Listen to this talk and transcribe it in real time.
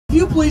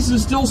Few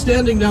places still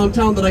standing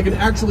downtown that I can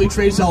actually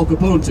trace Al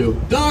Capone to.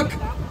 Duck!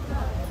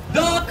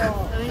 Duck!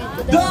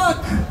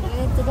 Duck!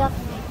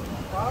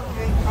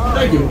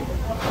 Thank you.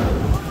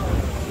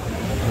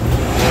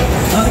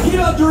 He came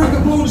out during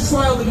Capone's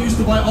trial that he used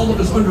to buy all of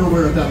his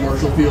underwear at that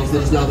Marshall Fields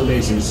that is now the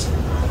Macy's.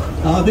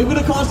 They would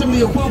have cost him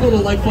the equivalent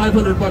of like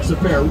 $500 a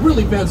pair.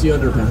 Really fancy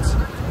underpants.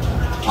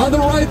 On the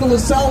right, the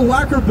LaSalle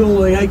Wacker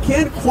building. I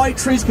can't quite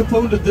trace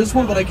Capone to this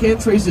one, but I can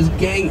trace his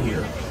gang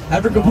here.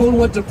 After Capone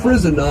went to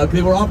prison,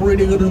 they were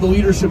operating under the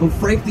leadership of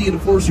Frank the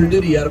Enforcer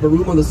Nitti out of a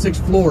room on the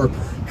 6th floor.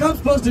 Cops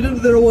busted into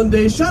there one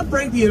day, shot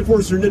Frank the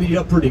Enforcer Nitti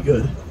up pretty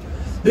good.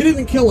 They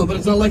didn't kill him, but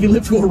it's not like he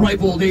lived to a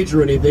ripe old age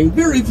or anything.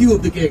 Very few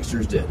of the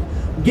gangsters did.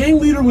 Gang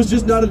leader was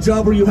just not a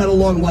job where you had a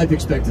long life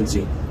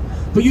expectancy.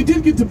 But you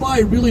did get to buy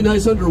really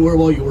nice underwear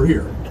while you were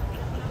here.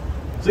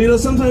 So,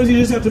 sometimes you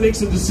just have to make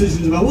some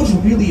decisions about what's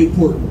really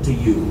important to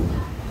you.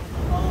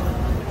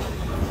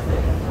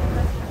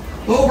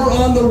 Over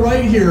on the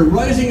right here,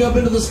 rising up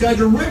into the sky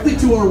directly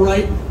to our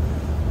right,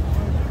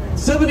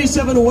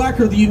 77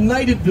 Wacker, the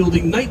United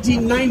Building,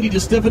 1990 to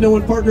Stefano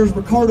and Partners,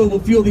 Ricardo will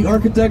feel the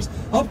architects.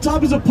 Up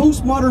top is a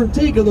postmodern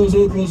take on those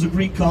old rows of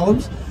Greek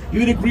columns. You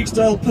get a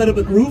Greek-style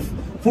pediment roof.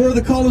 4 of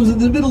the columns in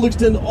the middle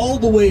extend all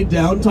the way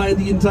down, tying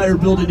the entire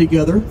building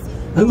together.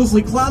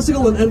 Endlessly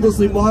classical and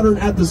endlessly modern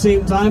at the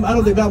same time. I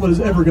don't think that one is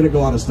ever going to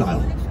go out of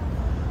style.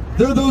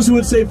 There are those who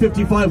would say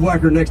 55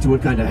 Wacker next to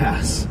it kind of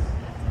has.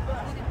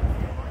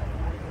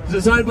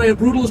 Designed by a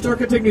brutalist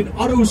architect named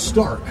Otto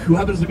Stark, who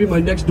happens to be my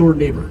next door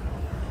neighbor.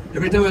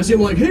 Every time I see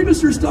him, I'm like, hey,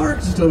 Mr. Stark,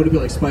 just tell me to be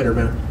like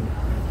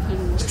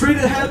Spider-Man. Straight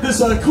ahead, this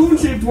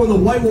cone-shaped one, the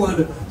white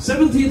one,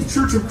 17th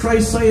Church of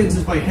Christ Science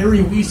is by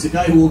Harry Weiss, a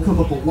guy who will come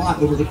up a lot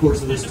over the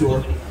course of this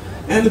tour.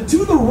 And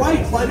to the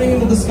right, climbing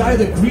into the sky,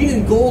 the green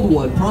and gold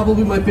one,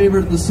 probably my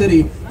favorite in the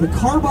city, the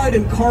Carbide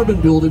and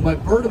Carbon building by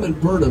Burnham and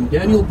Burnham,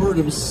 Daniel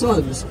Burnham's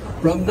sons,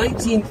 from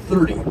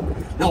 1930.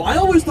 Now, I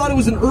always thought it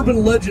was an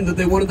urban legend that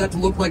they wanted that to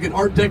look like an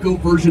Art Deco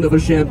version of a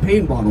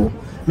champagne bottle.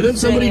 But then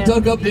somebody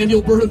dug up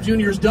Daniel Burnham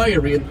Jr.'s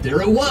diary, and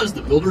there it was.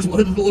 The builders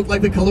wanted it to look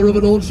like the color of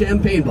an old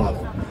champagne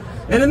bottle.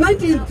 And in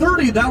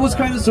 1930, that was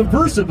kind of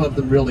subversive of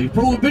them, really.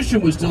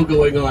 Prohibition was still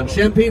going on.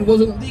 Champagne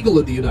wasn't legal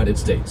in the United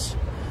States.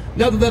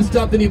 Not that that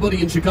stopped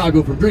anybody in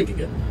Chicago from drinking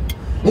it.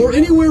 Or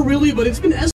anywhere, really, but it's been